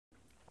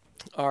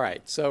All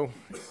right, so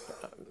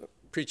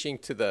preaching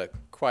to the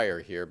choir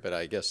here, but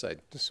I guess I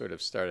sort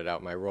of started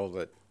out my role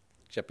that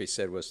Jeppy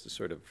said was to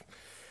sort of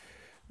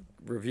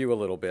review a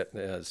little bit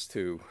as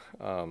to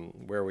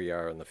where we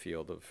are in the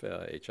field of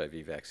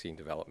HIV vaccine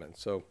development.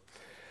 So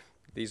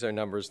these are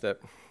numbers that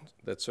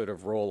sort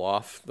of roll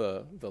off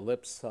the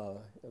lips.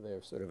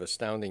 They're sort of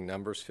astounding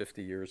numbers,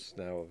 50 years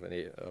now of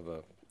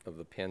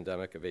the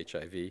pandemic of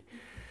HIV.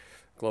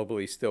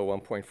 Globally, still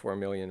 1.4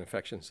 million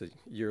infections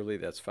yearly.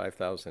 That's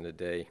 5,000 a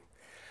day.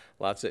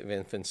 Lots of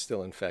infants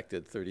still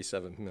infected,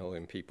 37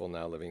 million people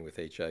now living with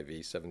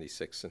HIV,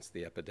 76 since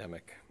the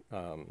epidemic,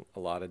 a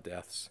lot of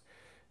deaths.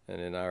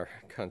 And in our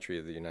country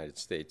of the United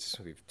States,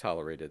 we've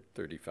tolerated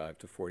 35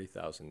 to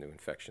 40,000 new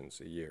infections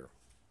a year.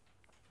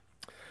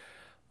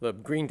 The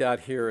green dot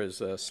here is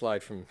a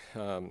slide from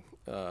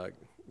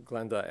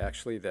Glenda,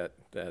 actually, that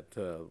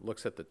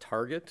looks at the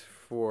target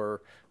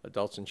for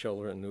adults and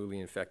children newly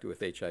infected with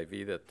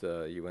HIV that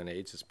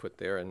UNAIDS has put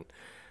there, and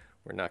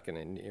we're not going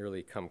to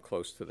nearly come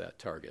close to that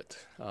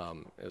target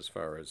as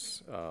far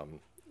as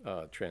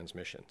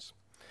transmissions.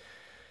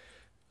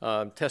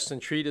 Test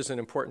and treat is an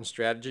important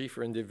strategy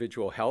for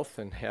individual health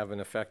and have an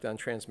effect on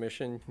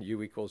transmission.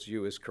 U equals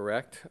U is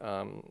correct.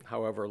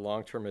 However,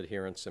 long-term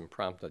adherence and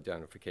prompt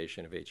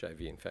identification of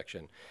HIV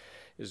infection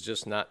is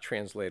just not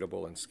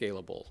translatable and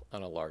scalable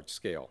on a large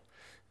scale.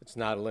 It's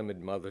not a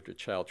limited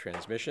mother-to-child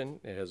transmission.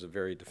 It has a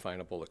very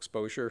definable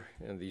exposure,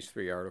 and these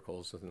three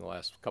articles in the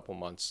last couple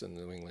months in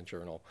the New England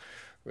Journal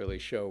really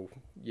show,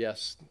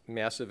 yes,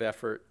 massive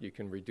effort. You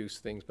can reduce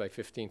things by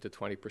 15 to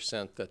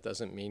 20%. That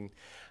doesn't mean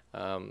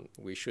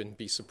we shouldn't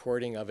be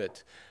supporting of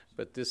it,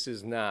 but this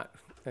is not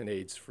an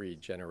AIDS-free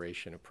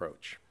generation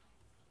approach.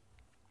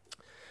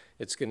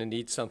 It's going to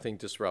need something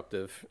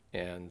disruptive,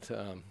 and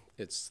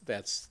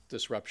that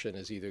disruption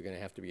is either going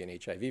to have to be an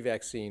HIV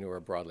vaccine or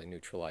a broadly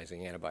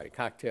neutralizing antibody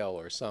cocktail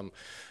or some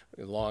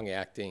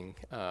long-acting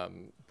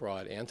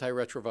broad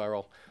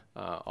antiretroviral.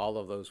 All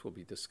of those will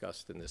be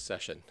discussed in this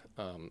session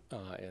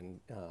and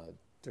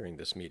during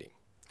this meeting.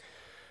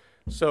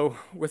 So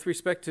with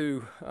respect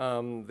to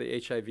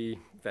the HIV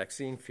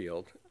vaccine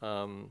field,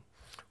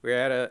 we're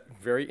at a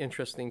very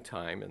interesting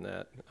time in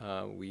that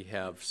we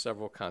have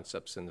several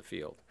concepts in the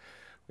field.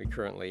 We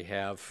currently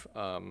have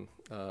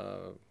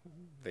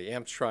the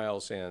AMPS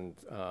trials and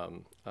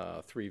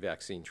 3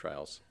 vaccine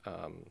trials,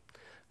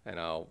 and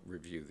I'll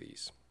review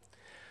these.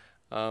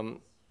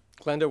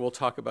 Glenda will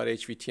talk about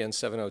HVTN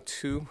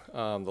 702,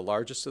 the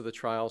largest of the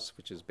trials,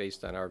 which is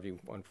based on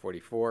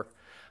RV144.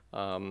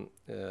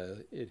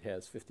 It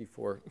has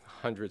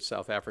 5,400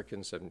 South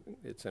Africans, and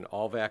it's an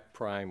all-vac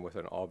prime with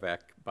an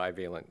all-vac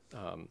bivalent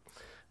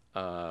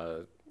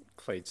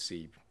clade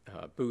C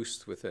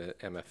boost with an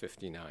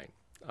MF59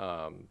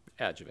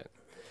 adjuvant.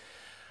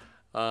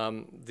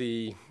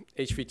 The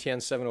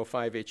HVTN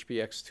 705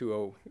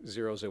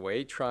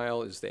 HPX20008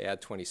 trial is the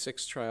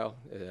AD26 trial.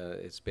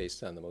 It's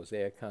based on the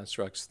mosaic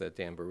constructs that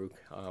Dan Baruch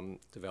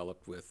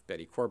developed with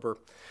Betty Korber.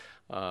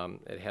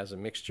 It has a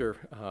mixture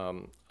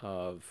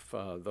of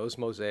those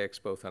mosaics,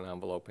 both on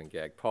envelope and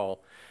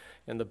gag-Paul.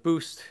 And the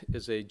boost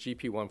is a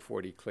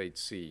GP140 clade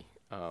C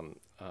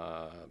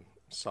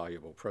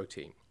soluble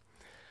protein.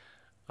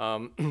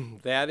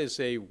 That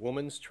is a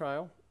woman's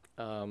trial.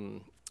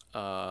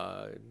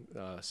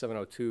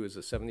 702 is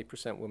a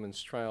 70%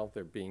 women's trial.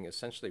 They're being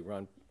essentially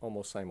run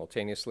almost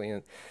simultaneously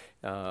in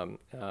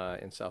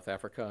South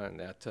Africa, and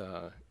that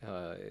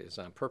is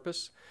on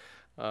purpose.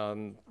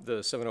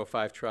 The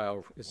 705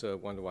 trial is a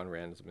one-to-one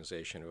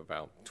randomization of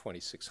about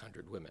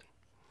 2,600 women.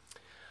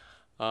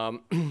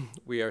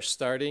 We are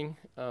starting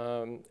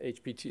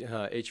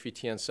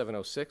HVTN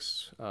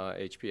 706,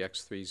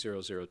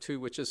 HPX3002,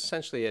 which is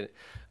essentially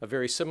a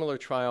very similar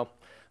trial.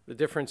 The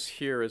difference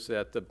here is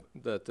that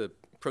the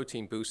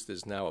protein boost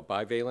is now a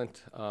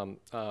bivalent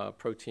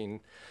protein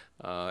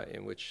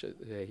in which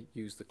they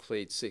use the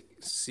clade C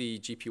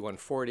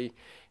GP140,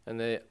 and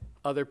the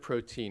other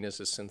protein is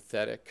a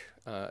synthetic,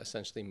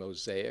 essentially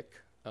mosaic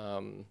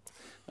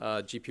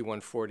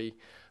GP140.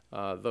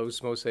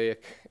 Those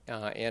mosaic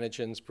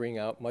antigens bring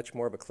out much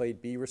more of a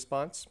clade B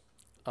response.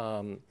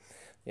 The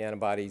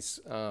antibodies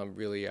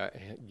really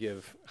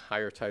give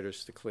higher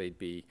titers to clade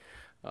B.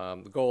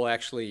 The goal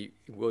actually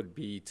would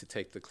be to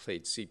take the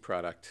clade C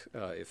product,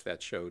 if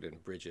that showed,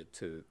 and bridge it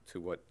to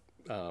what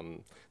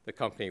the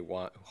company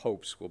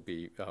hopes will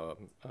be a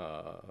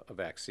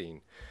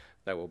vaccine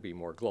that will be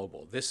more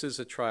global. This is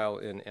a trial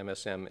in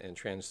MSM and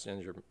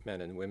transgender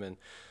men and women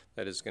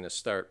that is going to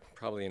start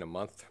probably in a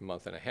month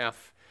and a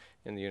half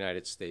in the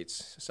United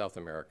States, South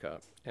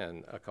America,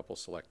 and a couple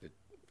selected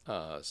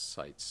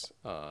sites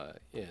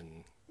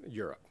in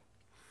Europe.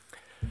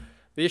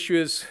 The issue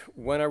is,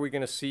 when are we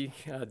going to see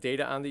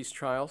data on these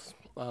trials?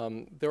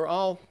 They're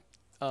all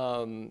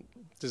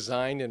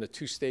designed in a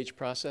 2-stage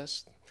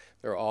process.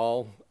 They're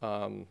all,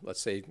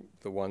 let's say,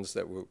 the ones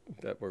that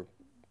we're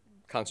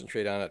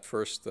concentrate on at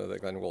first,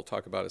 that Glenn will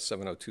talk about, is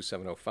 702,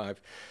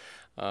 705.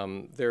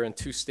 They're in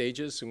 2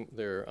 stages.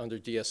 They're under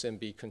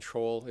DSMB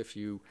control. If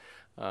you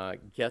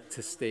get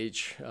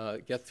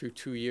through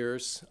 2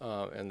 years,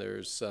 and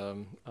there's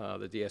the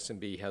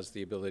DSMB has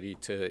the ability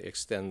to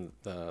extend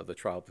the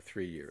trial to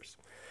 3 years.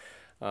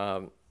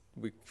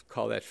 We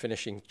call that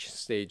finishing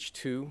stage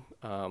 2.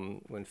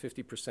 When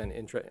 50%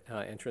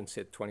 entrants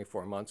hit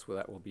 24 months, well,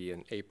 that will be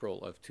in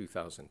April of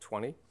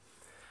 2020.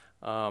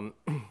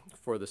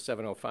 For the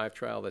 705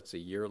 trial, that's a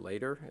year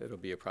later. It'll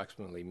be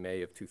approximately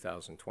May of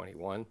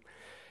 2021.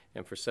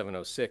 And for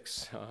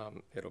 706,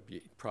 it'll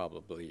be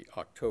probably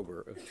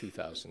October of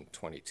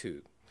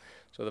 2022.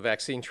 So the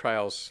vaccine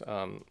trials,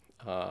 what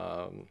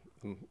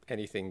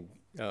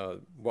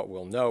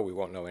we'll know, we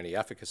won't know any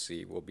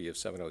efficacy, will be if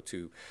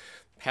 702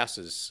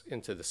 passes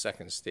into the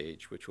second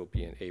stage, which will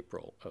be in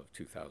April of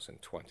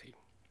 2020.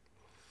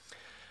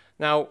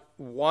 Now,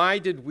 why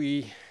did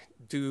we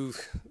do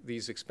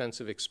these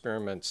expensive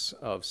experiments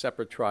of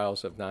separate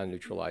trials of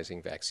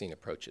non-neutralizing vaccine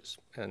approaches?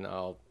 And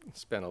I'll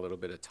spend a little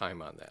bit of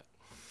time on that.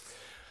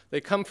 They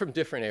come from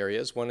different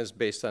areas. One is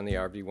based on the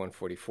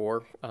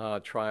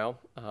RV144 trial,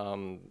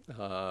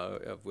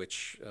 of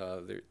which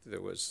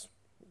there was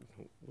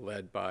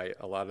led by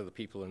a lot of the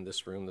people in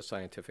this room, the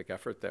scientific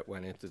effort that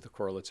went into the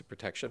correlates of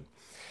protection.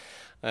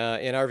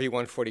 In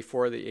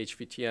RV144, the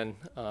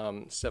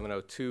HVTN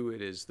 702,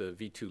 it is the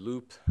V2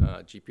 loop,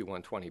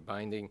 GP120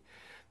 binding,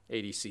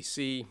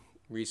 ADCC,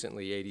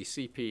 recently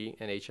ADCP,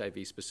 and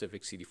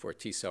HIV-specific CD4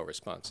 T cell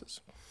responses.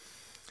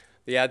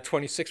 The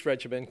AD26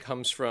 regimen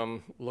comes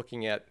from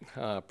looking at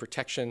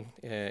protection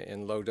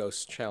in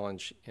low-dose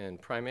challenge in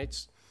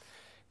primates,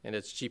 and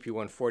it's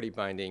GP140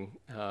 binding,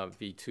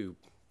 V2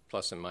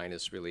 plus and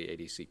minus, really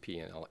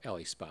ADCP and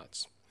LE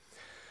spots.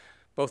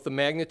 Both the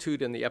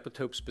magnitude and the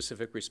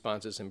epitope-specific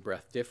responses in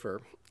breath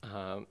differ,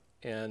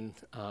 and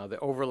the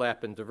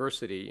overlap and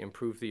diversity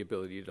improve the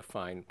ability to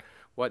find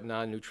what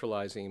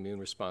non-neutralizing immune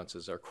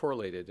responses are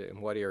correlated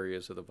and what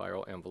areas of the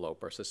viral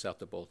envelope are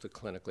susceptible to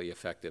clinically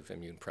effective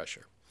immune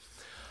pressure.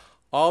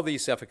 All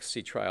these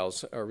efficacy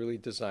trials are really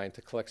designed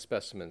to collect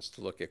specimens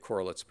to look at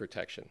correlates of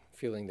protection,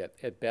 feeling that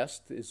at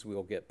best is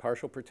we'll get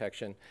partial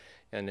protection,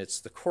 and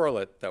it's the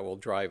correlate that will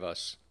drive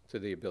us to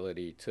the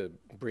ability to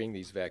bring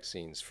these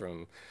vaccines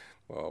from,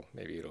 well,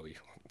 maybe it'll be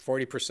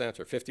 40%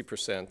 or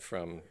 50%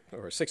 from,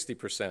 or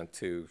 60%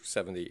 to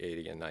 70,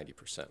 80, and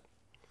 90%.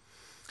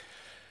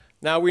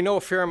 Now, we know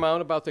a fair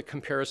amount about the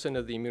comparison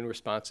of the immune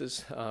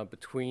responses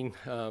between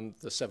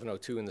the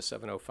 702 and the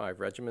 705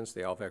 regimens,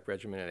 the LVAC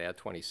regimen and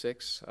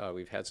AD26.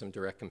 We've had some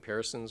direct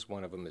comparisons.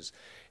 One of them is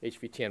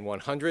HVTN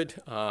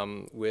 100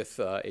 with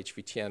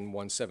HVTN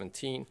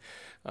 117,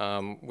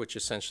 which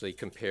essentially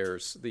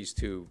compares, these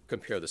two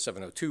compare the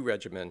 702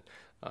 regimen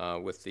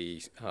with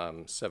the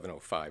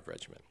 705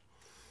 regimen.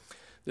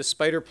 This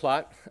spider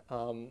plot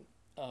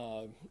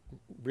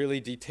really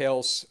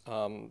details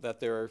that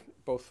there are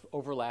both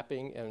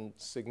overlapping and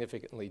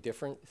significantly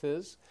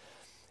differences.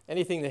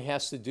 Anything that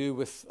has to do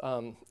with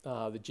the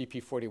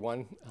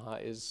GP41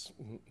 is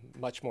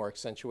much more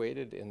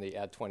accentuated in the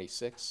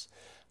AD26.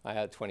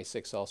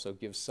 AD26 also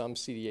gives some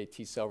CD8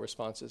 T cell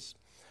responses.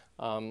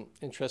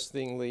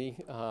 Interestingly,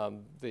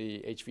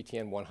 the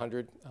HVTN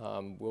 100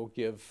 will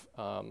give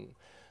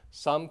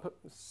some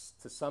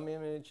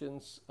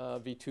immunogens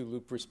V2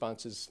 loop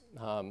responses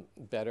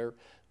better,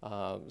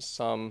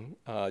 some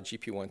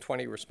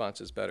GP120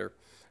 responses better,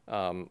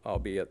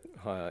 albeit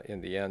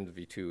in the end,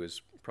 V2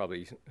 is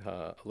probably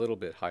a little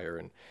bit higher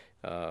in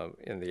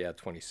the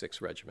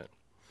AD26 regimen.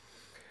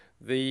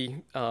 The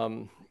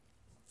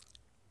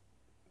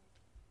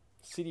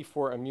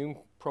CD4 immune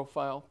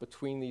profile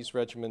between these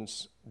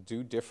regimens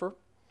do differ.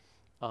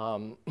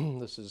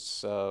 This is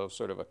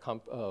sort of a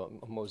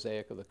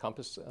mosaic of the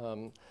COMPASS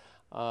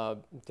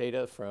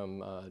data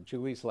from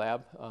Julie's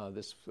lab.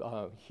 This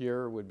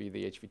here would be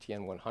the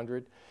HVTN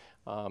 100.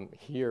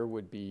 Here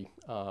would be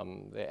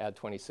the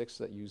AD26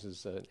 that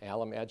uses an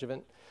alum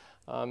adjuvant.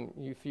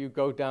 If you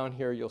go down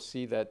here, you'll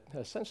see that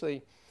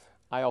essentially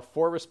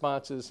IL-4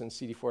 responses and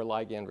CD4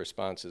 ligand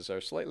responses are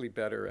slightly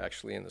better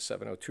actually in the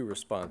 702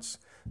 response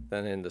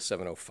than in the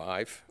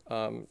 705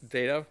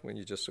 data when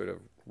you just sort of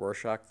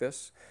Rorschach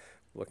this,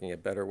 looking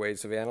at better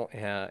ways of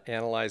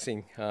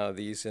analyzing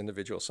these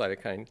individual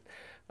cytokine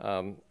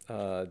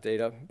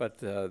data, but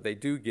they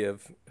do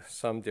give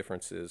some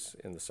differences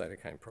in the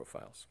cytokine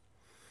profiles.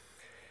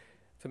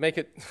 To make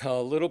it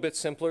a little bit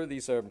simpler,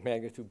 these are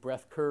magnitude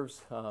breath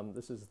curves.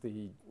 This is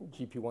the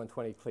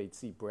GP120 clade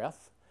C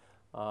breath.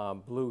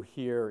 Blue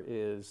here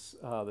is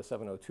the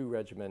 702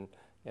 regimen,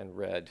 and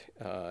red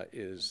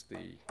is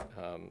the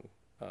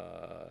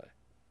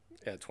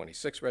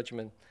AD26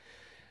 regimen.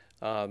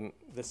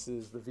 This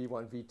is the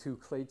V1, V2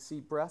 clade C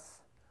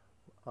breath.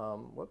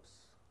 Whoops,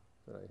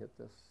 did I hit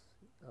this?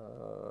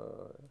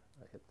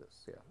 I hit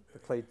this, yeah. The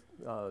clade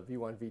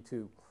V1,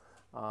 V2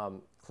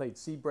 clade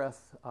C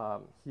breath.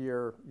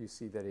 Here you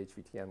see that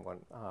HVTN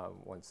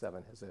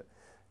 17 has a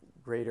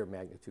greater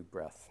magnitude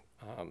breath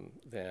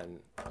than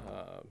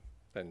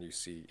you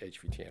see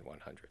HVTN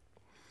 100.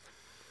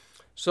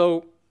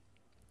 So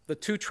the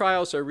two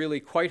trials are really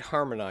quite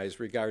harmonized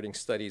regarding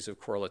studies of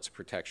correlates of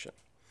protection.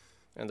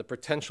 And the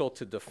potential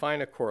to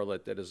define a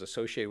correlate that is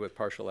associated with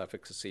partial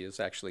efficacy is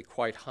actually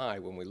quite high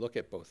when we look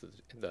at both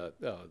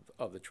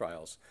of the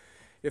trials.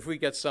 If we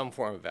get some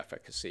form of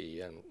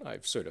efficacy, and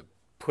I've sort of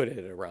put it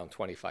at around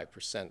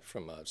 25%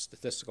 from a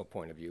statistical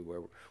point of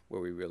view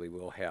where we really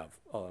will have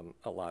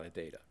a lot of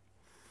data.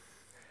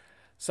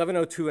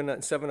 702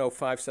 and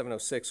 705,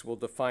 706 will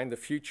define the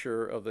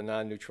future of the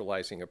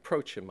non-neutralizing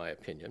approach, in my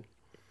opinion.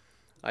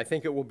 I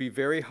think it will be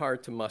very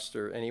hard to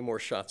muster any more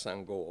shots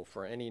on goal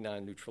for any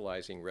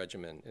non-neutralizing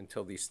regimen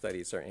until these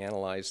studies are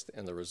analyzed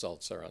and the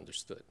results are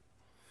understood.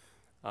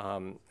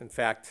 In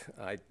fact,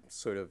 I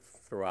sort of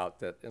throw out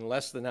that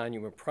unless the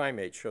non-human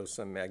primate shows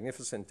some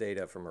magnificent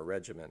data from a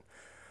regimen,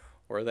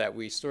 or that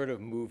we sort of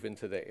move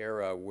into the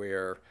era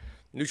where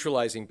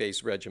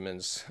neutralizing-based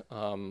regimens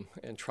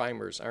and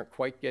trimers aren't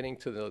quite getting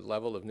to the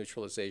level of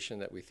neutralization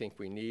that we think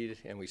we need,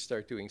 and we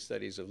start doing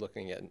studies of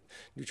looking at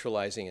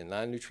neutralizing and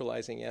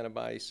non-neutralizing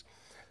antibodies,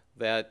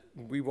 that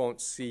we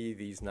won't see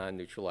these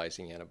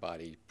non-neutralizing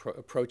antibody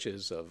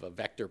approaches of a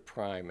vector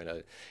prime and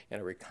a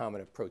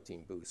recombinant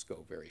protein boost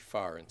go very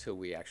far until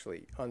we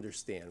actually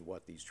understand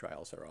what these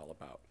trials are all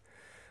about.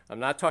 I'm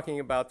not talking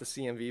about the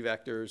CMV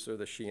vectors or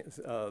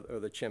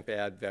the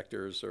chimp-ad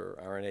vectors or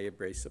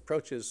RNA-based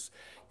approaches.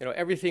 You know,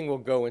 everything will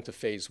go into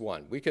phase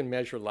 1. We can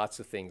measure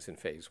lots of things in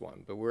phase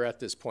 1, but we're at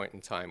this point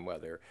in time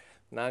whether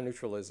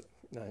non-neutralizing,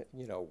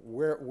 you know,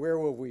 where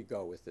will we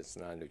go with this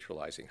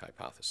non-neutralizing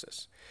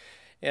hypothesis?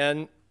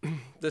 And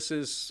this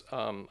is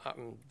the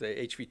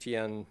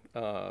HVTN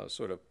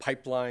sort of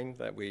pipeline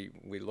that we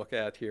look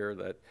at here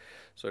that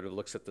sort of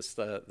looks at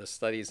the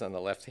studies on the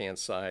left-hand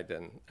side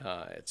and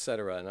et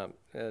cetera.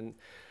 And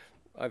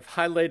I've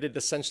highlighted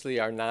essentially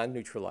our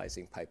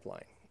non-neutralizing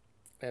pipeline.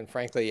 And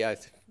frankly, I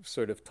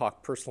sort of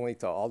talked personally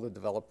to all the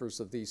developers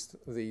of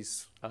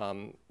these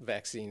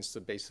vaccines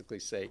to basically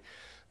say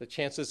the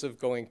chances of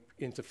going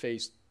into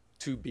phase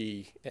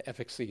 2B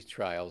efficacy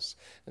trials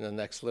in the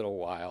next little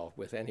while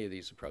with any of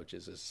these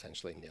approaches is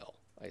essentially nil.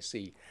 I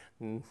see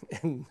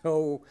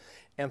no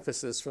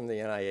emphasis from the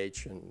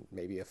NIH, and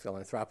maybe a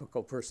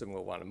philanthropical person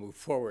will want to move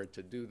forward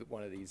to do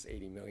one of these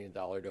 $80 million to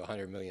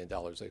 $100 million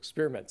of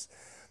experiments.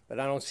 But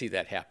I don't see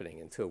that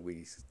happening until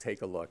we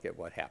take a look at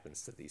what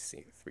happens to these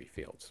three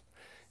fields.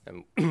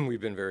 And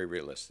we've been very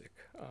realistic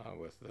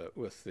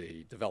with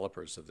the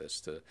developers of this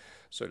to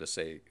sort of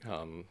say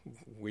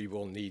we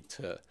will need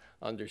to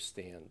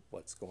understand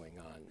what's going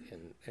on,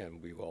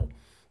 and we will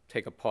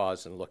take a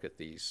pause and look at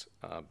these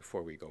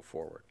before we go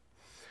forward.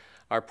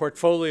 Our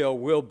portfolio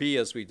will be,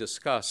 as we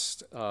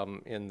discussed,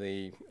 in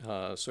the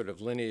sort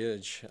of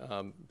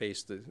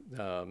lineage-based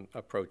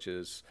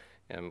approaches,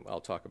 and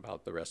I'll talk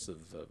about the rest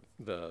of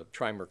the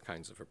trimer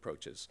kinds of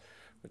approaches,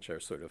 which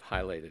are sort of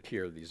highlighted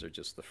here. These are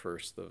just the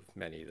first of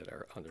many that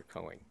are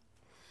undergoing.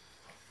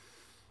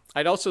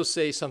 I'd also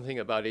say something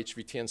about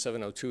HVTN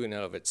 702 in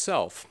and of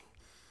itself,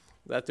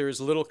 that there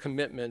is little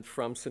commitment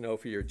from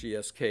Sanofi or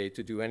GSK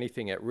to do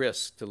anything at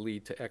risk to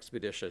lead to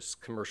expeditious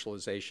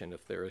commercialization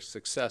if there is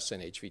success in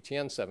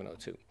HVTN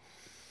 702.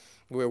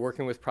 We're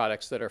working with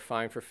products that are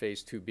fine for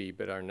phase 2B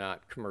but are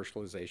not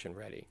commercialization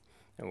ready,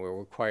 and will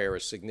require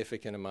a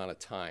significant amount of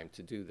time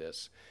to do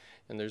this.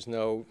 And there's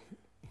no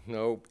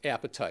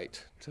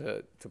appetite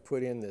to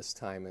put in this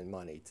time and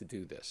money to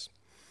do this.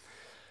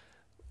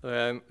 We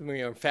are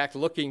in fact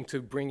looking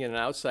to bring in an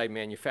outside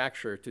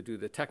manufacturer to do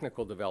the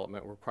technical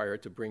development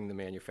required to bring the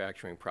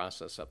manufacturing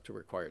process up to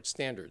required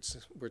standards.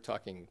 We're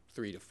talking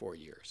 3 to 4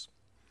 years.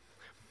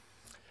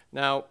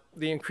 Now,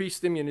 the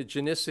increased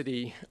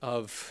immunogenicity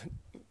of,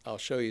 I'll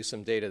show you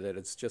some data that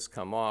it's just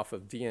come off,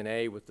 of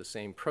DNA with the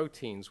same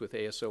proteins with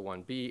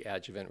AS01B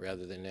adjuvant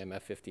rather than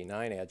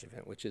MF59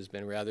 adjuvant, which has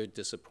been rather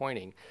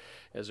disappointing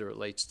as it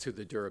relates to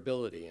the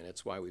durability, and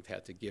it's why we've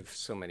had to give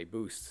so many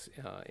boosts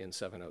in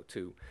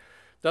 702.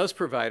 Does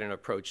provide an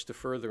approach to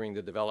furthering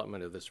the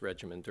development of this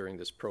regimen during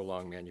this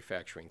prolonged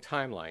manufacturing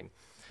timeline.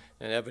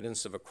 And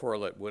evidence of a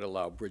correlate would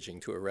allow bridging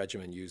to a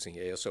regimen using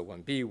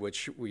AS01B,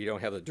 which we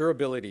don't have the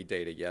durability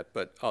data yet,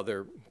 but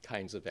other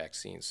kinds of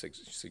vaccines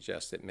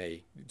suggest it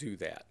may do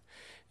that.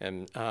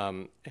 And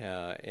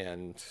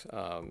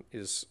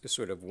is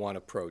sort of one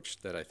approach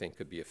that I think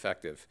could be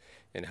effective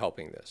in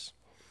helping this.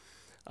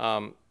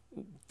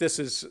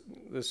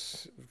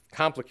 This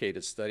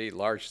complicated study,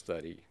 large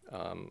study,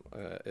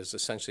 is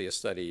essentially a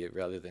study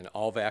rather than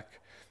ALVAC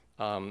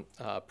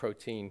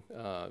protein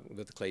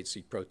with the clade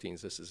C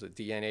proteins. This is a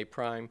DNA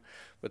prime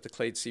with the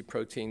clade C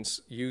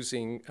proteins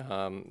using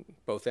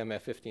both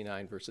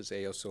MF59 versus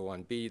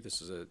AS01B.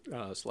 This is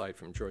a slide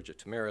from Georgia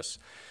Tamaris.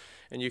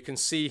 And you can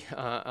see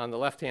on the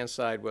left-hand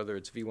side whether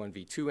it's V1,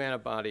 V2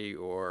 antibody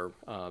or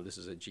this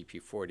is a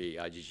GP40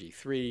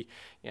 IgG3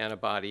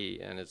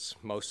 antibody, and it's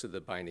most of the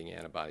binding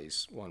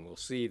antibodies. One will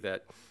see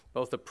that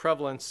both the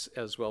prevalence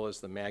as well as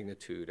the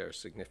magnitude are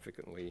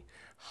significantly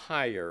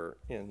higher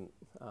in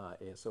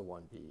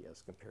AS01B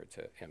as compared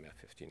to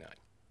MF59.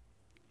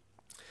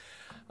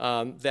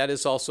 That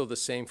is also the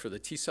same for the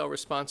T-cell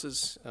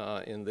responses.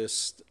 In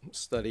this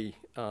study,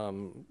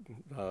 the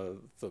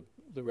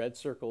red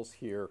circles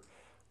here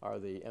are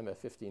the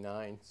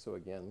MF59, so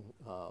again,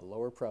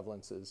 lower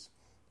prevalences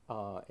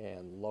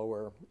and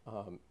lower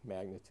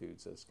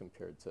magnitudes as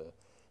compared to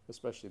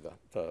especially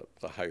the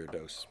higher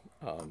dose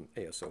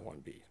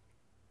AS01B.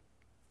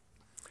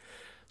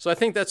 So I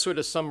think that sort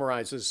of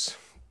summarizes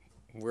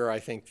where I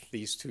think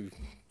these two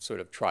sort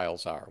of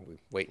trials are. We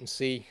wait and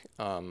see.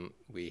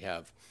 We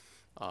have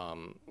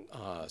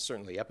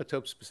certainly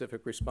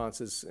epitope-specific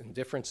responses and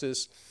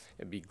differences.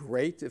 It'd be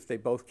great if they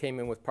both came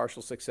in with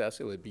partial success.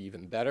 It would be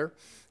even better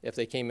if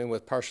they came in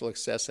with partial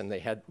success and they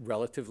had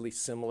relatively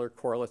similar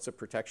correlates of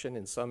protection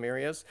in some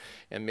areas,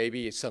 and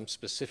maybe some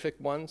specific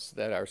ones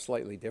that are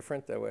slightly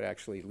different that would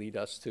actually lead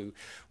us to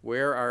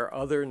where are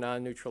other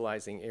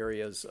non-neutralizing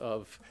areas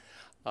of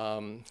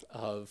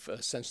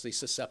essentially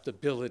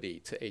susceptibility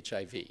to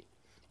HIV,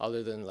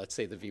 other than, let's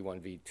say, the V1,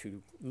 V2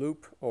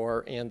 loop,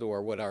 or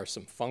what are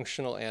some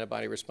functional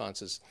antibody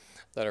responses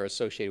that are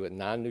associated with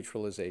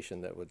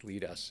non-neutralization that would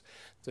lead us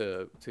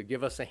to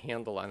give us a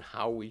handle on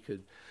how we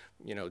could,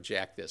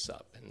 jack this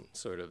up. And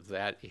sort of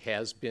that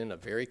has been a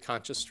very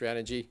conscious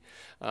strategy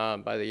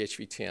by the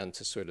HV10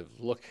 to sort of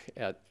look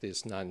at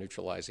this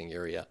non-neutralizing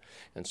area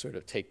and sort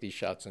of take these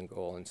shots on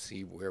goal and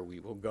see where we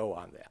will go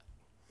on that.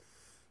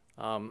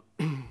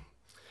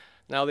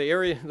 Now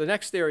the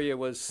next area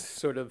was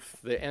sort of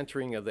the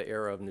entering of the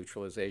era of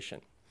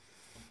neutralization.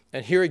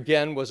 And here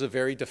again was a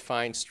very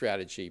defined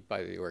strategy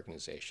by the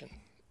organization.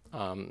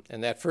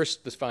 And that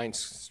first defined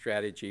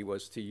strategy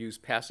was to use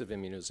passive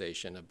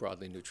immunization, a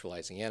broadly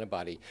neutralizing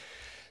antibody,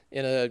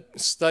 in a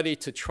study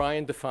to try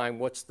and define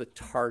what's the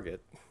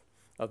target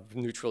of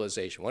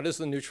neutralization. What is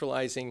the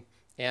neutralizing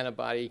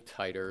antibody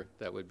titer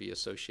that would be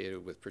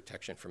associated with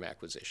protection from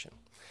acquisition?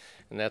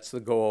 And that's the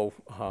goal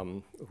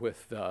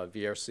with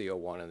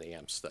VRC01 and the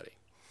AMP study.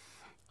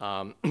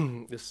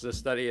 This is a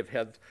study I've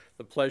had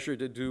the pleasure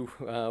to do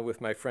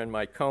with my friend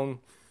Mike Cohn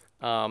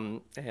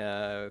with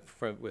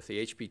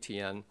the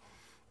HPTN,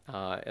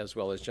 as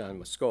well as John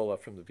Muscola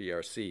from the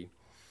VRC.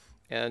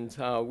 And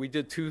we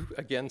did two,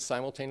 again,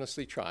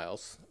 simultaneously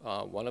trials.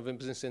 One of them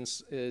is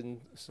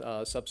in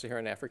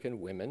sub-Saharan African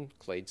women,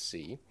 clade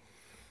C.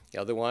 The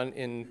other one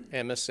in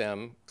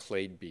MSM,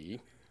 clade B.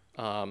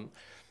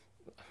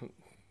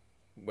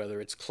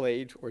 Whether it's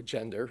clade or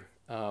gender,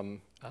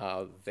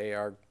 they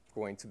are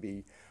going to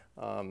be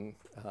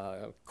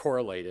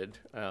correlated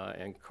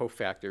and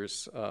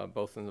cofactors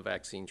both in the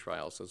vaccine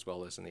trials as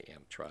well as in the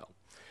AMP trial.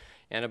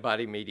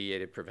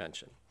 Antibody-mediated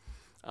prevention.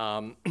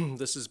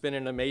 This has been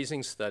an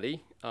amazing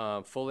study,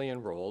 fully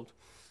enrolled,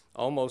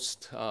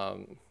 almost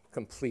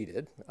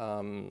completed.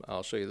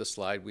 I'll show you the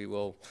slide. We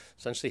will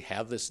essentially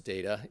have this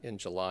data in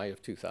July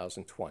of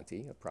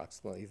 2020,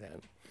 approximately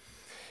then,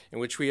 in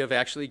which we have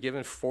actually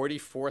given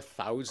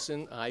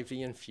 44,000 IV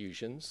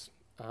infusions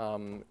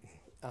to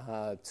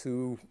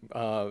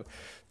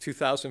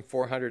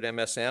 2,400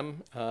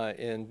 MSM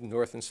in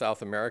North and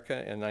South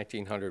America and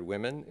 1,900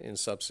 women in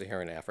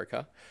sub-Saharan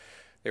Africa.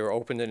 They were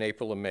opened in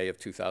April and May of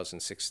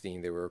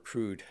 2016. They were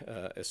accrued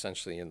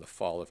essentially in the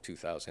fall of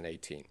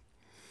 2018.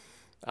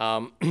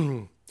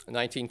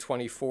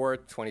 1924,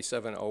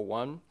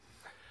 2701,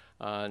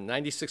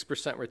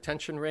 96%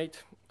 retention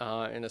rate,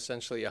 and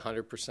essentially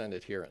 100%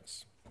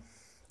 adherence.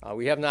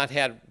 We have not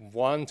had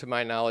one, to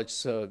my knowledge,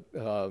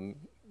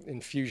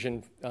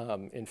 infusion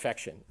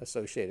infection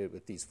associated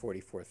with these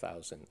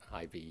 44,000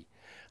 IV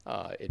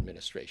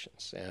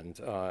administrations. And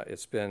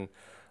it's been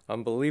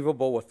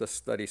unbelievable what the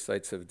study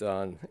sites have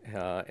done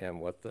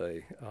and what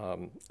the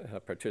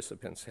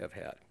participants have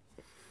had.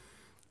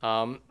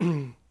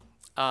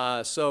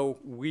 So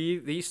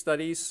these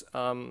studies,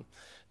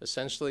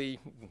 essentially,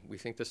 we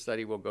think the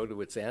study will go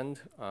to its end,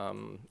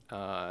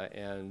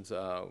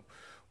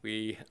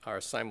 we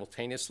are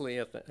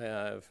simultaneously,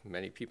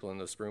 many people in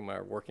this room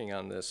are working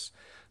on this,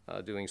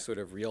 doing sort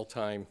of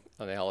real-time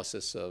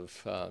analysis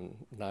of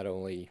not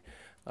only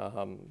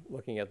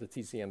looking at the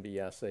TCMB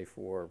assay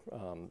for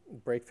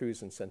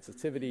breakthroughs and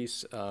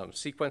sensitivities,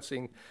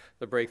 sequencing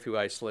the breakthrough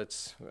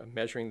isolates,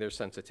 measuring their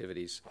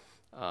sensitivities,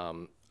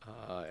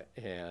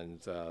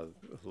 and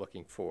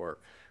looking for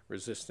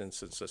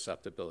resistance and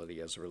susceptibility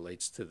as it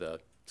relates to the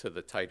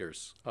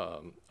titers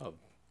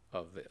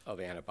of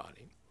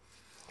antibody.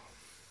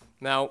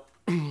 Now,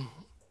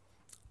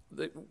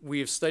 we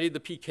have studied the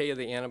PK of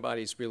the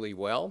antibodies really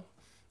well.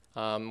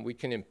 We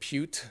can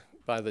impute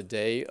by the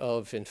day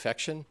of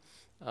infection,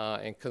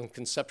 and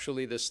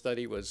conceptually this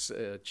study was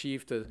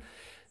achieved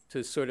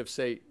to sort of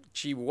say,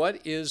 gee,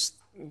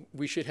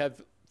 we should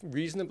have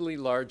reasonably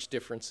large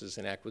differences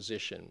in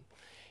acquisition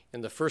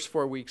in the first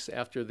 4 weeks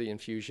after the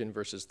infusion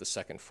versus the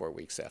second 4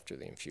 weeks after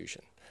the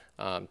infusion.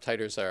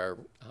 Titers are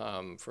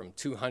from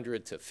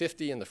 200 to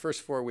 50 in the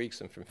first 4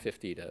 weeks and from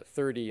 50 to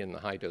 30 in the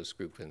high dose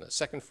group in the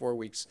second 4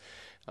 weeks.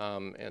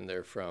 And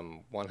they're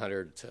from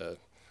 100 to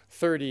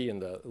 30 in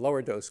the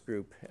lower dose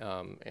group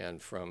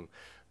and from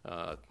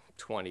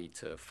 20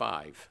 to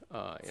 5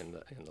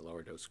 in the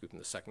lower dose group in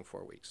the second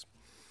 4 weeks.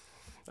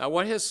 Now,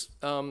 what has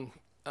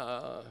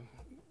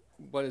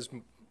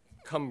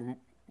come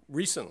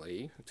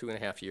recently,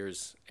 2.5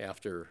 years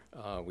after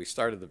we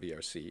started the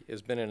VRC,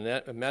 has been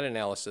a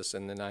meta-analysis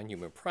in the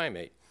non-human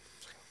primate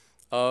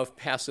of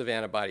passive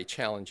antibody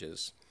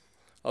challenges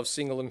of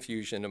single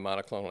infusion of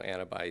monoclonal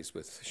antibodies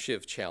with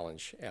SHIV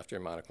challenge after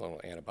monoclonal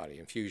antibody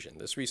infusion.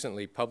 This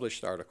recently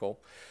published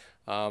article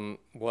gave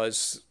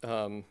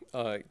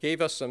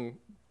us some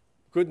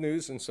good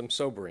news and some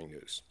sobering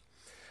news.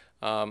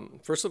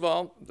 First of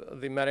all,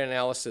 the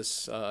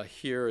meta-analysis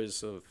here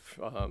is of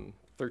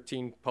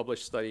 13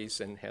 published studies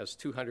and has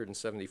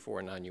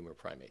 274 non-human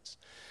primates.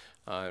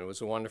 It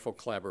was a wonderful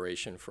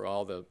collaboration for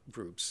all the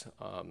groups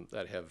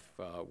that have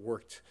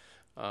worked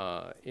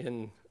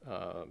in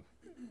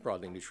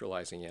broadly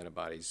neutralizing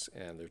antibodies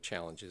and their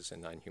challenges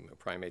in non-human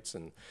primates,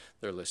 and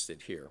they're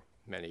listed here.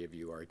 Many of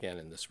you are again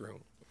in this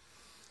room.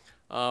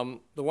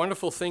 The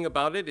wonderful thing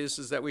about it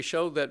is that we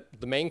show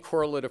that the main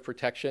correlate of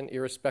protection,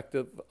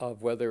 irrespective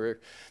of whether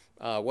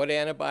what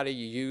antibody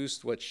you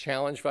used, what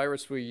challenge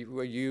virus were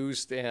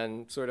used,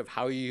 and sort of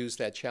how you used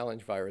that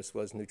challenge virus,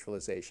 was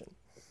neutralization.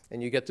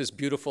 And you get this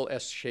beautiful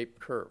S-shaped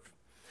curve.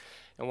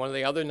 And one of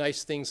the other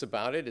nice things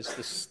about it is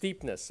the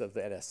steepness of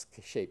that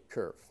S-shaped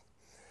curve.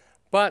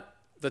 But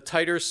the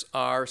titers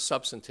are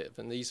substantive,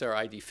 and these are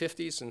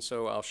ID50s, and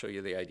so I'll show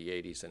you the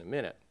ID80s in a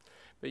minute.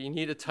 But you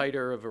need a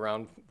titer of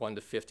around 1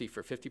 to 50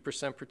 for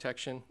 50%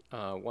 protection,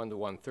 1 to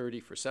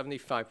 130 for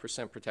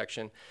 75%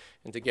 protection,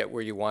 and to get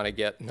where you want to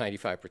get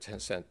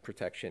 95%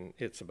 protection,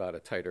 it's about a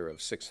titer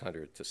of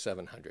 600 to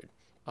 700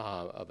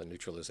 of a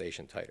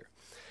neutralization titer.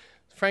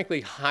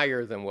 Frankly,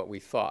 higher than what we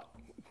thought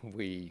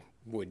we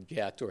would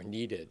get or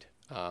needed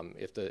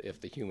if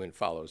the human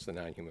follows the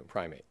non-human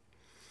primate.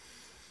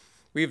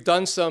 We've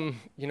done some,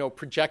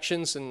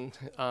 projections, and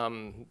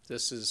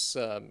this is,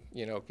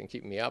 can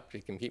keep me up.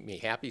 It can keep me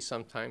happy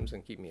sometimes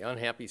and keep me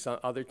unhappy some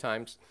other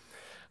times.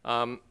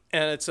 And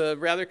it's a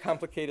rather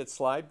complicated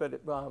slide,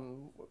 but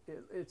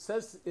it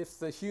says if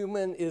the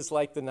human is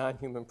like the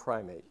non-human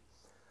primate,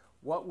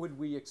 what would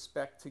we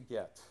expect to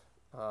get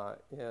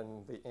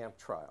in the AMP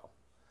trial?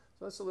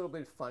 So that's a little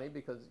bit funny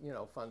because,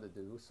 fun to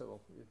do.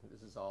 So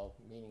this is all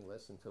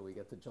meaningless until we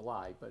get to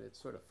July, but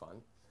it's sort of fun.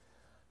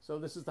 So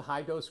this is the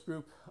high dose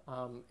group,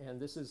 and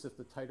this is if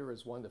the titer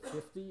is 1 to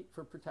 50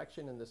 for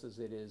protection, and this is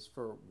it is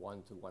for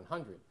 1 to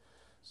 100.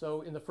 So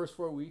in the first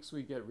 4 weeks,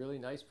 we get really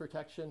nice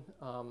protection.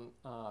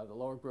 The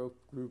lower group,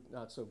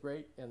 not so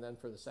great, and then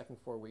for the second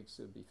 4 weeks,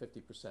 it would be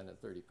 50%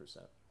 and 30%.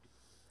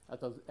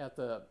 At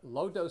the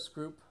low dose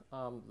group,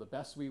 the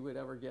best we would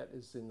ever get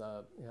is in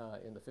the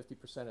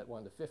 50% at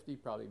 1 to 50,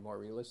 probably more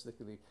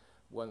realistically,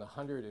 1 to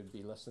 100, it would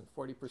be less than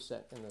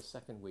 40%. In the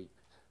second week,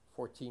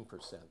 14%.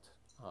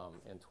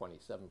 And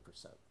 27%.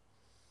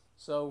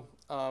 So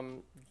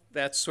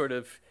that's sort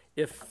of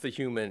if the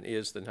human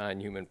is the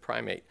non-human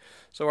primate.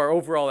 So our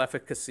overall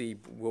efficacy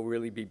will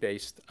really be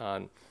based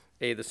on,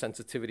 A, the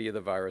sensitivity of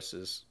the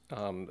viruses,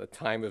 the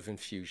time of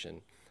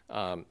infusion,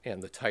 and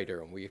the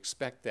titer, and we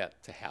expect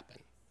that to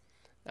happen.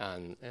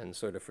 And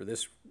sort of for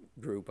this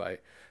group, I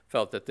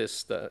felt that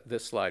this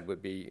slide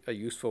would be a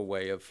useful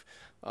way of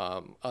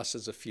us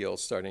as a field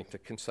starting to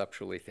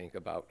conceptually think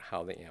about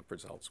how the AMP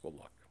results will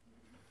look.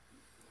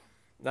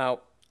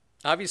 Now,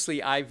 obviously,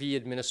 IV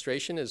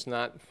administration is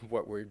not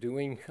what we're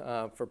doing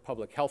for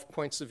public health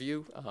points of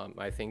view.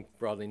 I think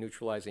broadly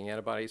neutralizing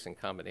antibodies in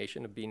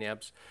combination of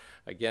BNAbs,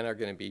 again, are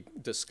going to be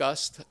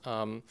discussed.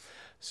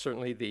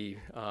 Certainly, the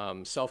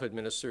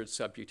self-administered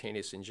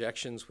subcutaneous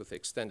injections with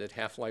extended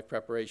half-life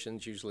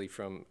preparations, usually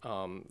from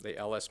the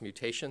LS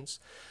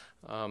mutations,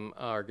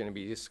 are going to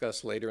be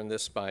discussed later in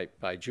this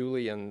by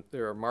Julie, and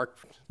there are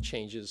marked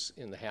changes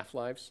in the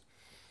half-lives.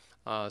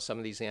 Some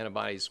of these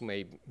antibodies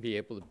may be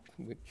able to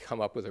come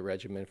up with a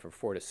regimen for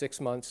 4 to 6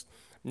 months.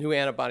 New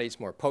antibodies,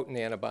 more potent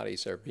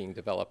antibodies, are being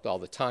developed all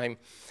the time.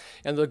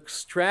 And the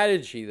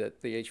strategy that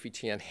the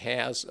HVTN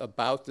has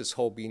about this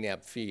whole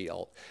BNAb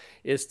field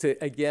is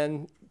to,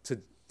 again,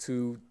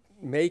 to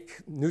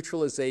make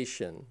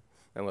neutralization,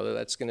 and whether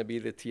that's going to be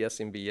the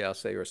TSMB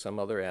assay or some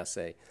other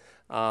assay,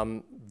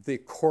 the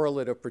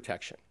correlate of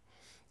protection.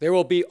 There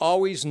will be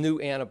always new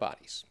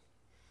antibodies.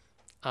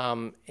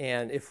 And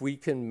if we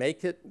can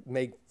make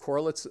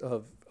correlates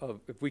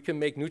if we can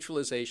make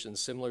neutralization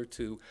similar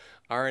to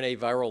RNA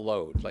viral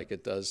load, like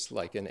it does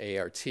like an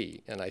ART,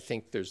 and I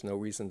think there's no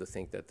reason to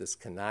think that this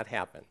cannot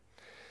happen,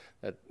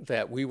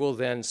 that we will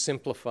then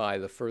simplify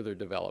the further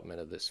development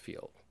of this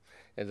field.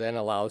 It then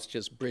allows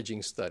just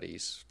bridging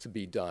studies to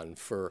be done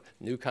for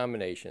new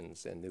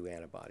combinations and new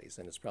antibodies.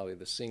 And it's probably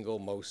the single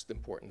most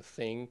important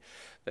thing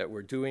that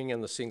we're doing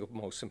and the single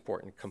most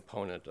important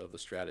component of the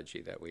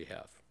strategy that we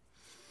have.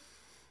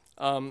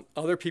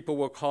 Other people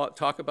will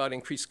talk about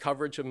increased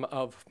coverage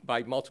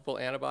by multiple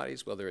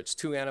antibodies, whether it's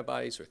 2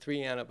 antibodies or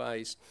 3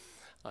 antibodies.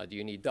 Do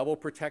you need double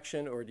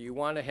protection, or do you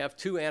want to have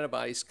 2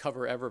 antibodies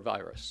cover every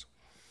virus?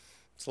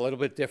 It's a little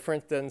bit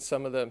different than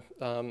some of the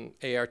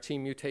ART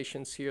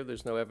mutations here.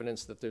 There's no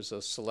evidence that there's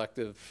a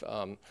selective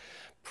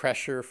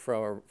pressure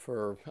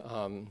for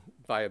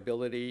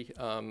viability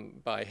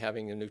by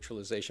having a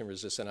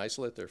neutralization-resistant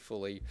isolate. They're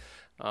fully,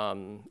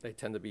 they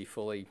tend to be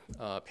fully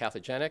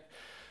pathogenic.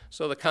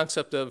 So the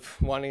concept of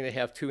wanting to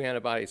have 2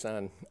 antibodies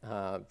on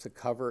to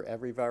cover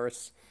every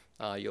virus,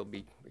 you'll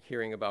be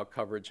hearing about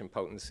coverage and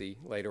potency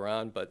later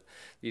on, but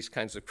these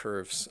kinds of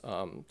curves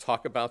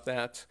talk about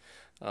that.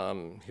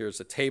 Here's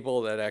a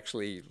table that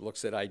actually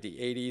looks at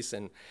ID80s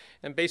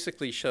and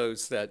basically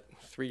shows that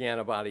 3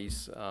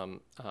 antibodies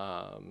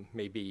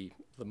may be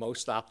the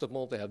most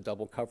optimal to have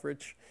double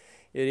coverage.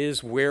 It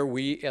is where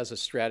we, as a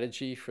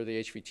strategy for the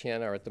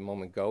HVTN, are at the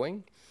moment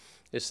going,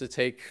 is to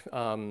take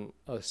a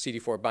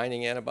CD4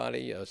 binding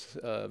antibody, a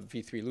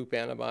V3 loop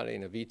antibody,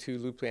 and a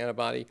V2 loop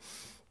antibody,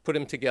 put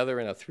them together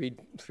in a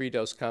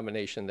three-dose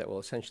combination that will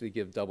essentially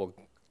give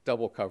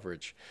double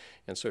coverage,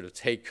 and sort of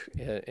take,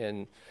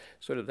 and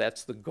sort of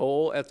that's the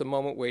goal at the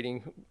moment,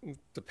 waiting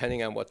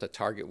depending on what the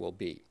target will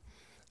be.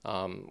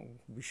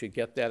 We should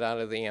get that out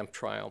of the AMP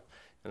trial,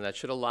 and that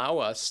should allow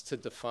us to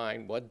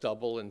define what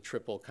double and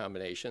triple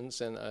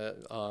combinations and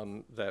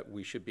that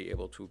we should be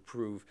able to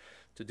approve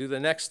to do the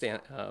next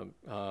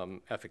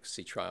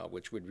efficacy trial,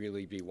 which would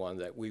really be one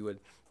that we would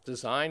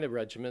design a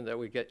regimen that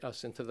would get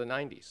us into the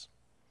 90s.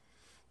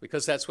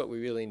 Because that's what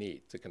we really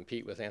need to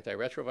compete with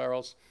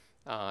antiretrovirals.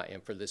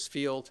 And for this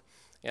field,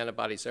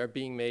 antibodies are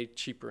being made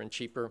cheaper and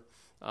cheaper,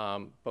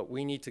 but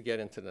we need to get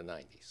into the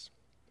 90s.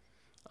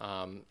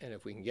 And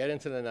if we can get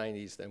into the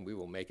 90s, then we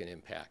will make an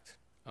impact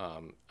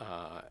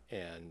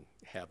and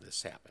have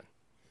this happen.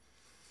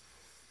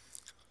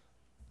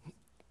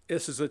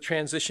 This is a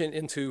transition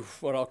into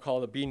what I'll call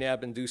the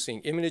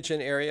BNAB-inducing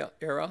immunogen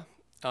era.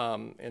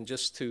 And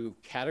just to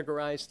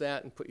categorize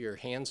that and put your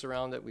hands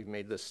around it, we've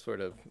made this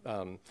sort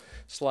of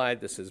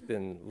slide. This has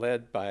been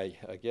led by,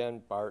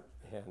 again, Bart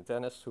and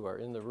Dennis, who are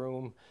in the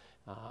room,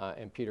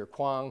 and Peter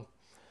Kwong.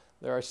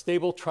 There are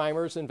stable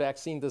trimers in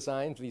vaccine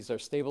designs. These are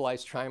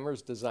stabilized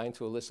trimers designed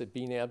to elicit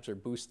BNAbs or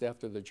boost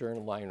after the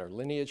germline or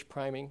lineage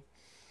priming.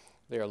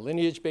 They are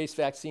lineage-based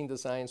vaccine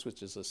designs,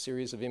 which is a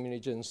series of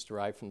immunogens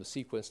derived from the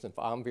sequenced and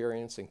OM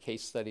variants and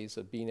case studies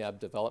of BNAb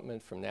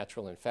development from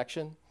natural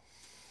infection.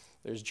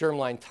 There's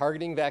germline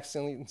targeting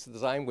vaccine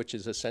design, which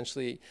is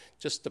essentially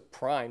just to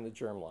prime the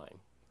germline.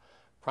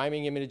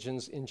 Priming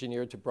immunogens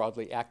engineered to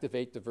broadly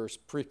activate diverse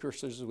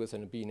precursors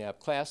within a BNAb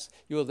class.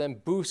 You will then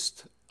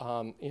boost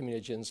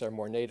immunogens that are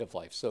more native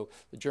life. So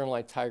the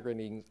germline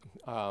targeting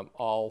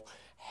all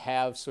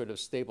have sort of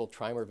stable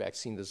trimer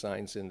vaccine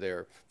designs in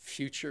their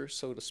future,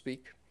 so to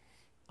speak.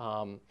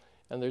 And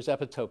there's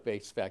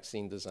epitope-based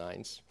vaccine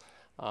designs.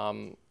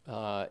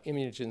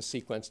 Immunogen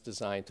sequence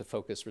designed to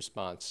focus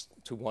response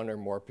to one or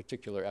more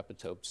particular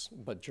epitopes,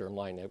 but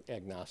germline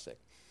agnostic.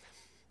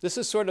 This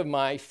is sort of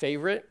my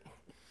favorite,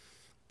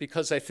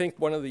 because I think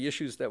one of the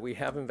issues that we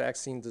have in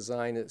vaccine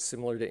design is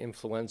similar to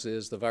influenza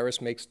is the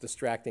virus makes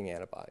distracting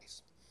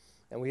antibodies.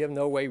 And we have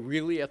no way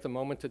really at the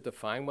moment to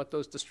define what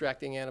those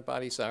distracting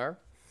antibodies are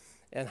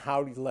and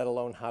how, let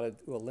alone how to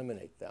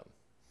eliminate them.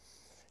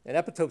 And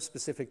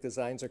epitope-specific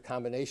designs or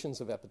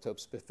combinations of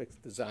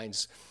epitope-specific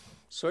designs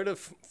sort of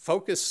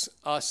focus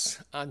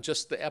us on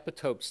just the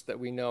epitopes that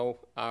we know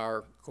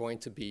are going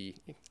to be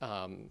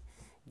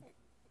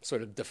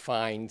sort of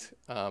defined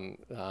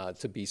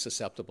to be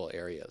susceptible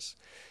areas.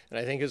 And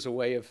I think is a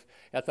way of,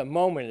 at the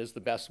moment, is the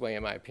best way,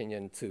 in my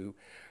opinion, to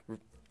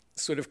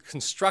sort of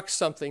construct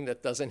something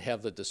that doesn't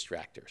have the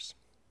distractors.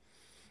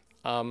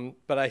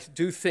 But I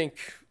do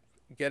think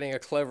getting a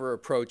clever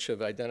approach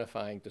of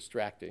identifying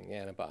distracting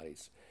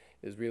antibodies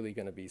is really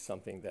going to be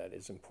something that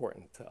is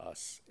important to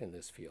us in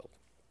this field.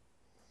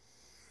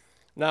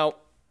 Now,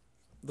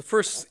 the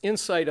first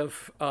insight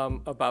of,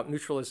 about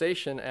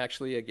neutralization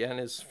actually, again,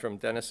 is from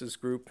Dennis's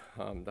group.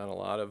 Done a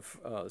lot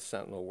of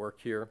sentinel work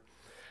here.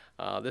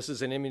 This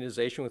is an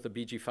immunization with a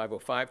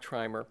BG505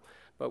 trimer.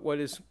 But what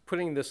is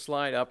putting this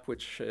slide up,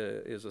 which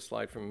is a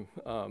slide from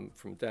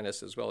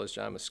Dennis as well as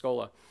John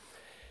Muscola,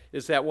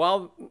 is that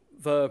while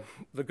the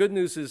good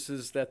news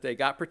is that they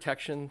got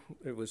protection,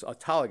 it was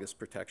autologous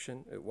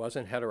protection, it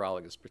wasn't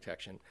heterologous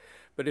protection.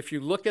 But if you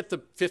look at the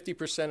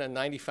 50% and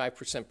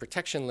 95%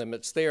 protection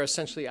limits, they are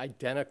essentially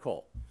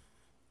identical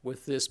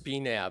with this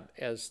BNAb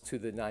as to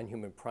the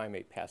non-human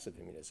primate passive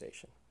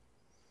immunization.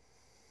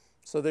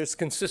 So there's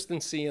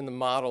consistency in the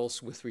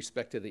models with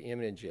respect to the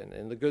immunogen.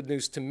 And the good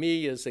news to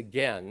me is,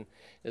 again,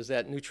 is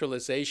that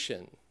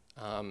neutralization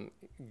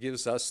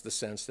gives us the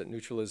sense that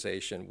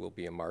neutralization will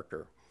be a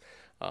marker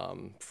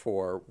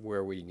for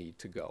where we need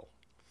to go.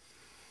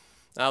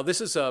 Now,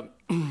 this is a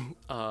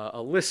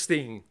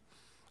listing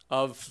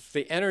of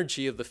the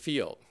energy of the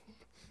field.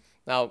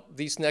 Now,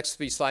 these next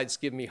 3 slides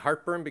give me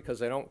heartburn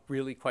because I don't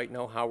really quite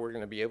know how we're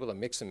going to be able to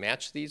mix and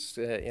match these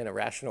in a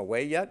rational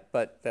way yet,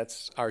 but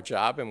that's our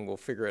job, and we'll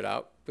figure it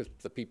out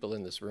with the people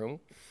in this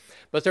room.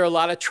 But there are a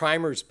lot of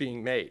trimers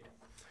being made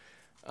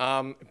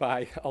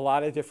by a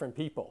lot of different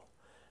people.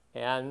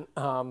 And,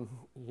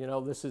 you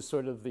know, this is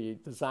sort of the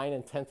design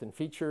intent and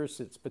features,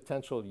 its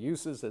potential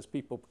uses as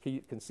people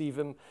conceive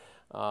them.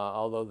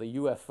 Although the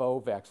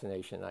UFO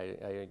vaccination,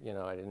 you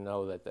know, I didn't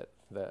know that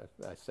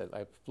I said,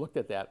 I've looked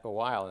at that for a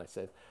while and I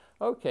said,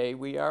 okay,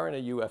 we are in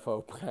a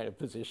UFO kind of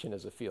position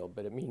as a field,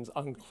 but it means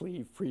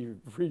uncleaved,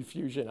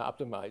 pre-fusion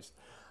optimized,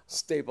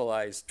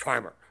 stabilized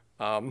trimer.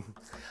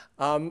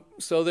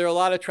 So there are a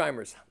lot of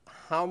trimers.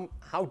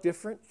 How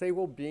different they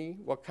will be,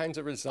 what kinds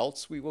of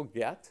results we will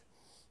get,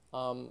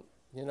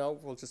 you know,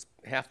 we'll just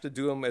have to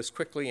do them as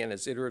quickly and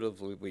as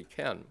iteratively we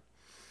can.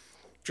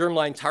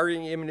 Germline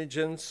targeting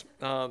immunogens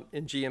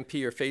in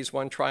GMP or phase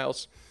 1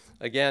 trials.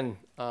 Again,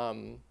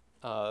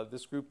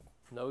 this group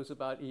knows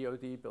about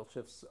EOD, Bill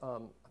Schiff's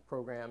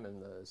program,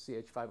 and the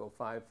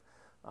CH505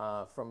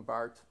 from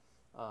BART.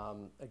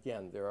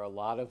 Again, there are a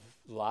lot of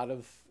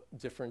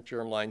different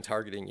germline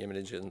targeting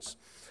immunogens.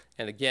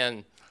 And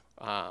again,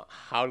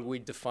 how do we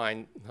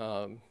define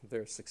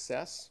their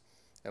success?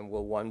 And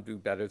will one do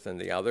better than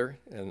the other?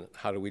 And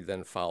how do we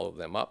then follow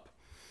them up?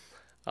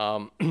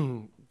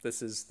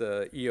 This is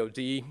the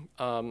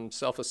EOD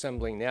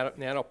self-assembling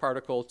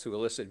nanoparticle to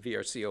elicit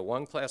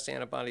VRC01 class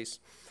antibodies.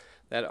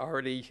 That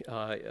already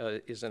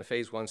is in a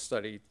phase 1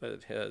 study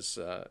that has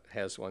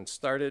one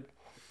started.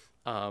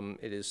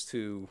 It is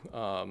to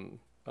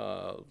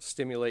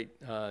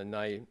stimulate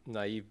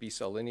naive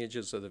B-cell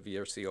lineages of the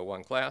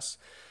VRC01 class.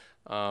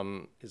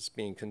 It's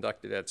being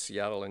conducted at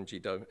Seattle and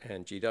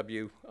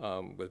GW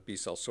with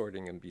B-cell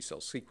sorting and B-cell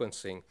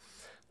sequencing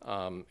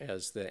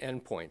as the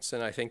endpoints.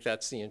 And I think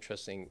that's the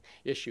interesting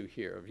issue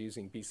here of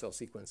using B-cell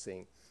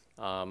sequencing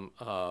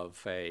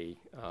of a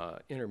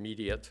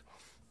intermediate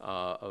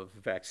of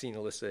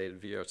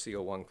vaccine-elicited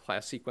VRC01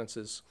 class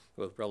sequences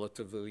with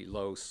relatively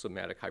low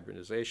somatic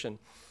hybridization,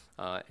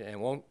 and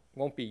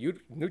won't be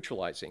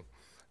neutralizing,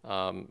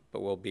 but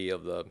will be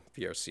of the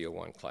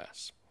VRC01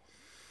 class.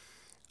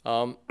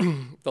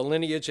 The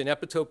lineage and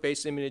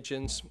epitope-based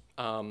immunogens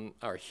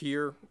are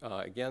here.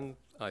 Again,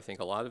 I think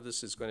a lot of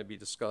this is going to be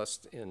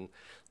discussed in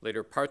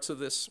later parts of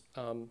this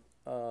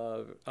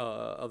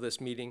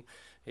meeting.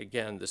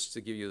 Again, this is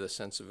to give you the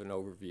sense of an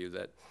overview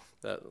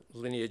that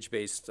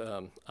lineage-based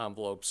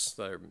envelopes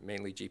that are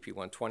mainly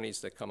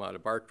GP120s that come out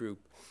of BART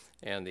group,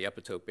 and the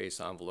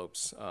epitope-based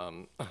envelopes,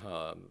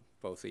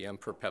 both the M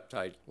per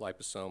peptide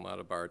liposome out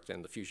of BART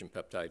and the fusion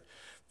peptide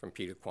from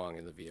Peter Kwong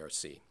in the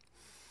VRC.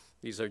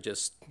 These are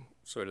just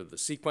sort of the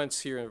sequence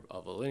here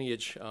of a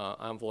lineage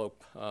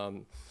envelope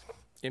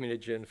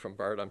immunogen from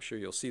BART. I'm sure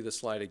you'll see the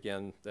slide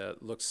again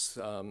that looks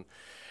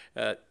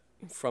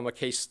from a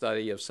case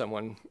study of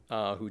someone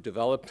who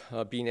developed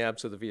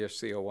BNAbs of the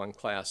VRC01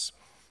 class,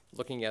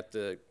 looking at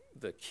the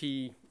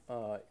key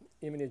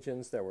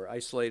immunogens that were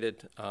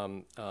isolated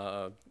from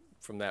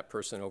that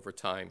person over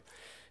time,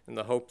 in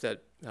the hope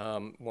that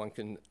one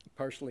can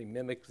partially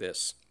mimic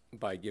this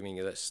by giving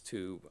this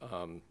to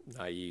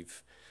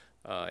naive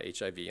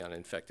HIV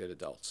uninfected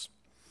adults.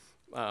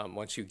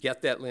 Once you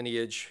get that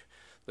lineage,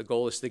 the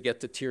goal is to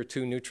get to tier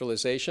 2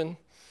 neutralization.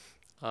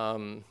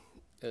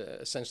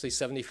 Essentially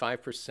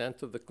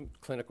 75% of the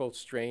clinical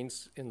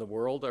strains in the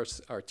world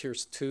are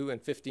tiers 2,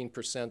 and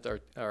 15%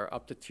 are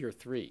up to tier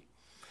 3.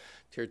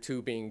 Tier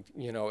 2 being,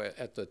 you know,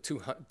 at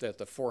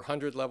the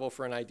 400 level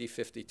for an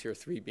ID50, tier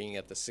 3 being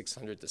at the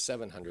 600 to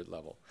 700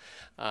 level.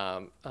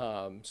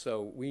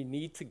 So we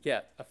need to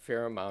get a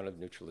fair amount of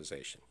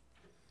neutralization.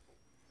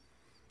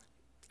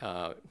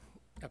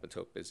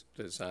 Epitope is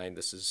designed.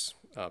 This is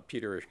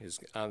Peter is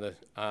on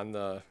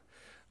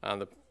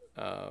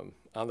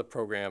the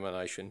program, and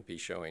I shouldn't be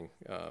showing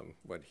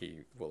what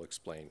he will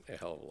explain a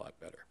hell of a lot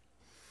better.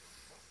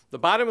 The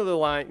bottom of the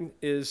line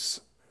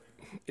is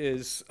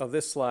of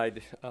this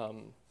slide.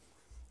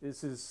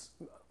 Is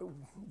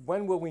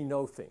when will we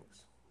know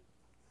things?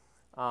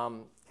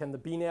 Can the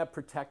BNAb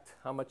protect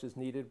how much is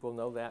needed? We'll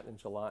know that in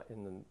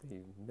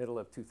the middle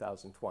of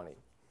 2020.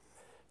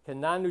 Can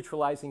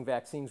non-neutralizing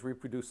vaccines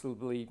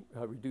reproducibly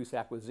reduce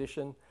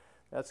acquisition?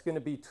 That's going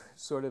to be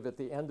sort of at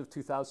the end of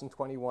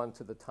 2021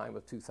 to the time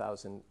of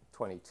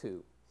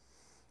 2022.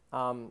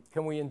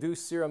 Can we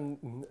induce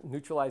serum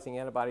neutralizing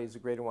antibodies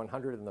of greater than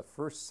 100 in the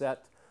first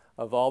set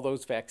of all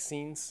those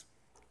vaccines?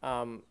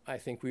 I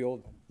think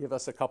we'll give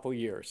us a couple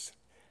years.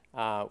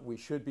 We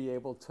should be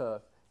able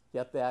to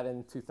get that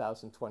in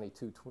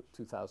 2022,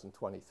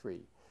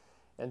 2023.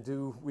 And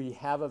do we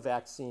have a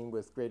vaccine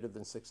with greater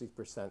than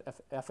 60%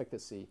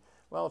 efficacy?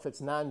 Well, if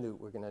it's non-newt,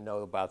 we're going to know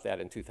about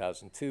that in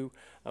 2002.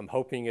 I'm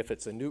hoping if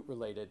it's a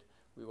newt-related,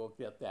 we will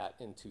get that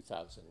in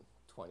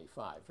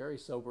 2025. Very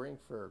sobering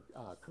for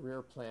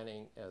career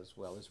planning as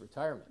well as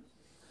retirement.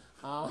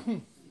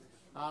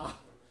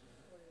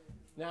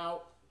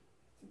 Now,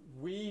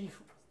 we,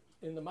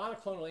 in the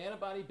monoclonal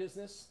antibody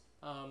business,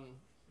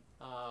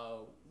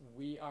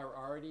 we are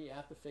already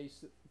at the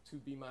phase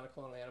 2B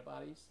monoclonal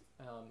antibodies.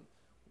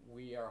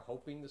 We are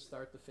hoping to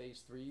start the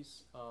phase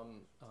 3s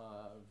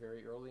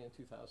very early in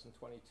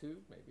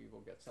 2022. Maybe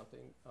we'll get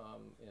something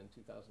in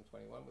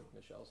 2021 with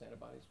Michelle's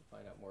antibodies. We'll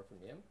find out more from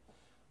him.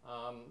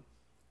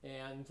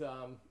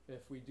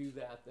 If we do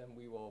that, then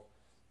we will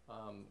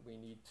we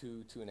need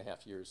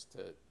 2.5 years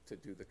to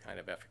do the kind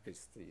of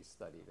efficacy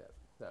study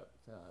that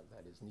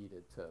is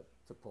needed to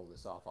pull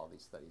this off. All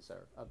these studies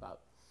are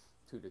about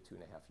 2 to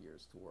 2.5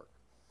 years to work.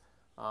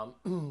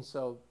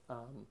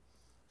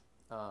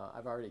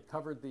 I've already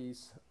covered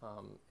these,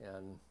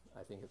 and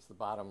I think it's the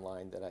bottom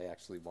line that I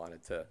actually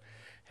wanted to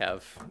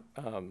have,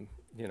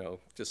 you know,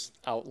 just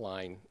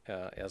outline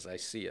as I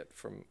see it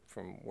from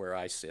where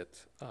I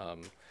sit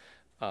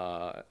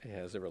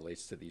as it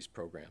relates to these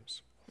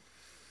programs.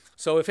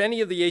 So if any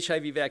of the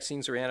HIV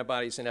vaccines or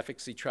antibodies in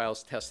efficacy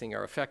trials testing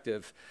are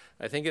effective,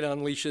 I think it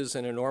unleashes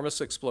an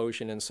enormous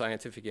explosion in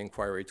scientific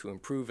inquiry to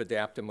improve,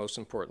 adapt, and most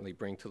importantly,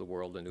 bring to the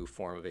world a new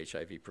form of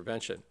HIV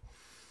prevention.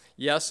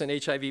 Yes, an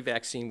HIV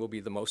vaccine will be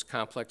the most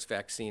complex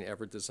vaccine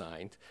ever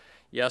designed.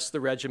 Yes, the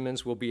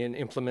regimens will be an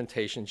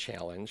implementation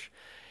challenge.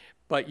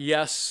 But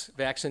yes,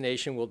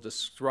 vaccination will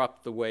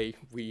disrupt the way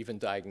we even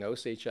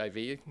diagnose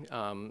HIV,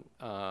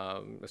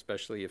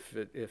 especially if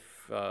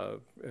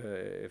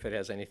it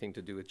has anything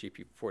to do with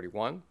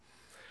GP41.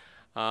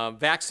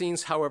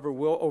 Vaccines, however,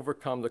 will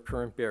overcome the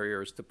current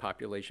barriers to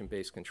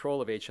population-based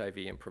control of HIV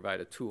and provide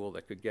a tool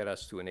that could get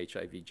us to an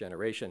HIV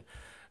generation,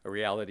 a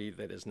reality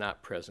that is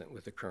not present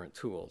with the current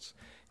tools.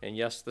 And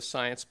yes, the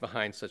science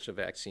behind such a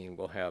vaccine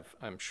will have,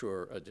 I'm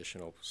sure,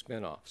 additional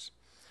spin-offs.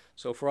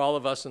 So for all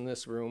of us in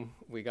this room,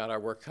 we got our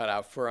work cut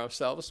out for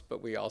ourselves,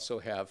 but we also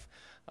have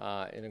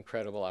an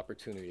incredible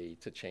opportunity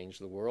to change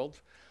the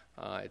world.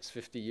 It's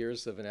 50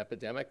 years of an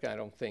epidemic. I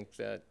don't think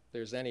that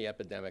there's any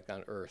epidemic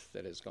on Earth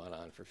that has gone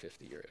on for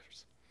 50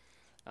 years.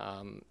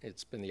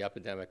 It's been the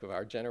epidemic of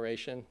our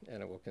generation,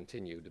 and it will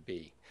continue to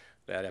be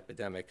that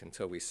epidemic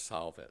until we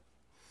solve it.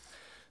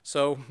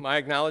 So my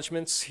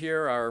acknowledgments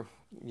here are,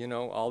 you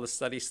know, all the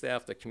study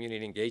staff, the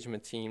community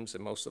engagement teams,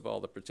 and most of all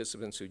the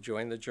participants who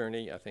joined the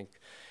journey. I think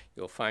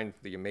you'll find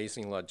the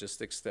amazing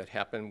logistics that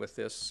happen with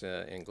this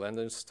in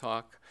Glenda's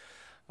talk.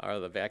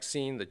 The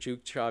vaccine, the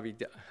Juke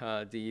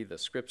CHAVI-D, the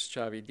Scripps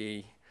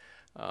CHAVI-D,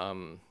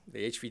 the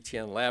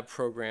HVTN lab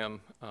program,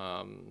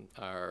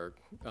 our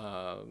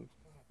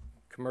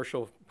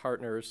commercial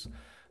partners,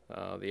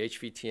 the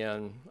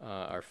HVTN,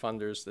 our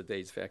funders, the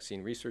DAIDS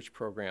vaccine research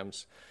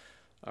programs,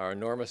 our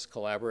enormous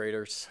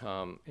collaborators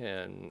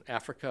in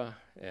Africa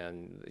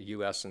and the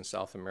US and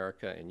South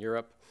America and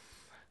Europe,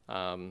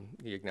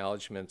 the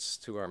acknowledgments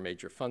to our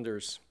major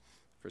funders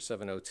for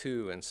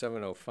 702 and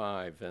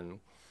 705 and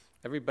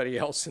everybody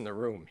else in the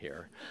room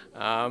here.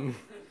 The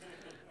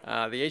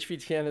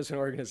HVTN is an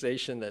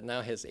organization that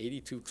now has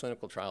 82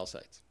 clinical trial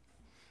sites.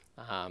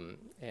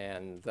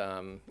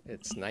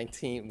 It's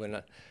 19,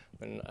 when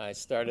I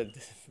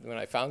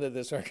founded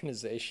this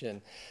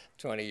organization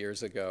 20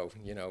 years ago,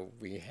 you know,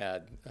 we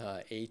had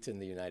 8 in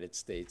the United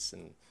States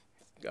and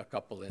a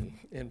couple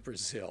in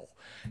Brazil.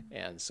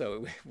 And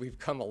so we've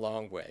come a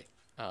long way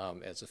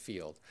as a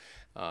field.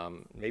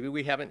 Maybe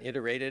we haven't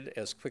iterated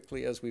as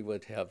quickly as we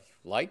would have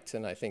liked,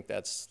 and I think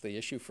that's the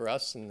issue for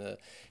us in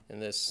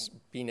this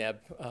BNAB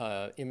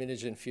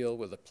immunogen field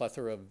with a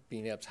plethora of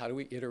BNABs. How do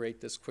we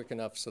iterate this quick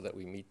enough so that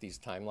we meet these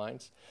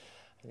timelines?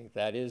 I think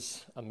that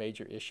is a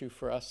major issue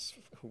for us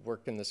who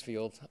work in this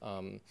field.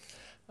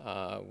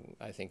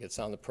 I think it's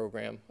on the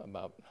program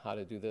about how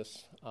to do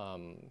this.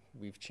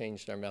 We've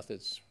changed our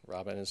methods.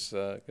 Robin is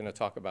going to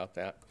talk about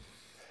that.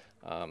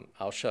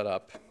 I'll shut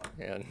up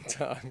and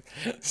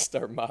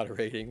start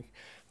moderating.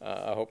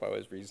 I hope I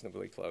was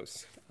reasonably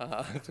close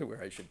to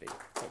where I should be.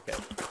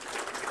 Okay.